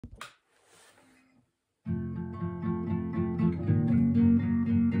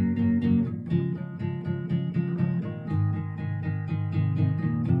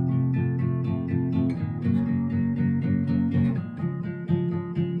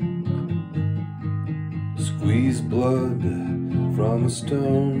Squeeze blood from a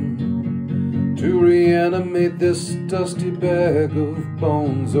stone to reanimate this dusty bag of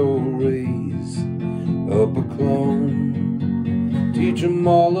bones. Oh, raise up a clone, teach 'em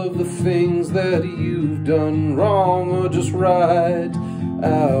all of the things that you've done wrong, or just write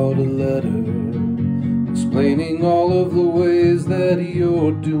out a letter explaining all of the ways that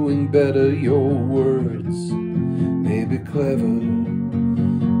you're doing better. Your words may be clever,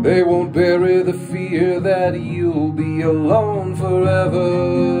 they won't bury the fear that you'll be alone forever.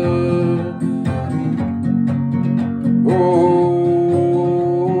 Oh,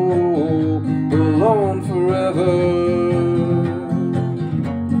 alone forever.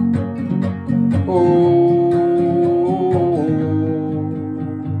 Oh,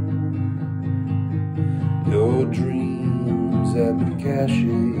 your dreams have been cached.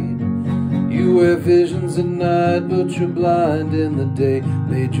 You wear visions at night, but you're blind in the day.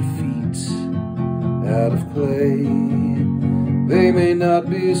 Made your feet out of clay. They may not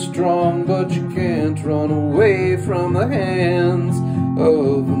be strong, but you can't run away from the hands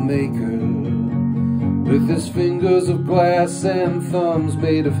of the Maker. With his fingers of glass and thumbs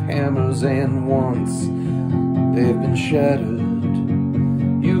made of hammers, and once they've been shattered,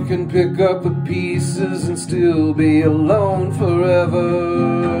 you can pick up the pieces and still be alone forever.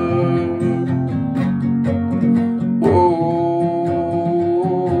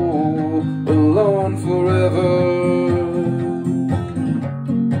 Alone forever.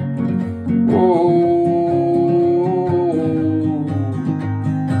 Oh,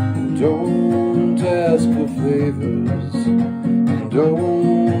 don't ask for favors,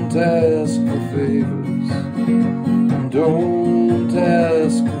 don't ask for favors, don't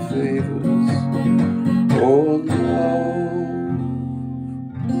ask for favors or love.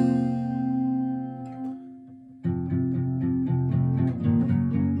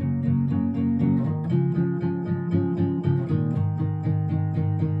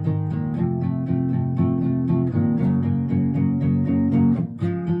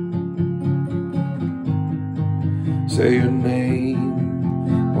 Say your name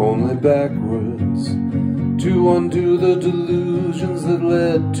only backwards to undo the delusions that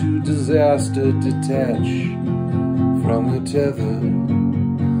led to disaster. Detach from the tether,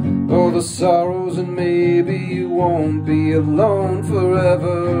 all the sorrows, and maybe you won't be alone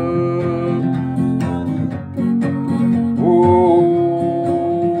forever. Oh,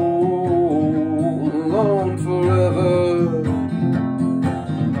 alone forever.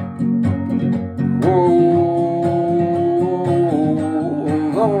 Oh,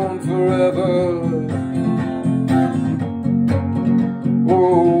 alone forever.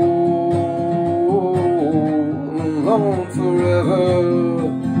 Oh, alone forever.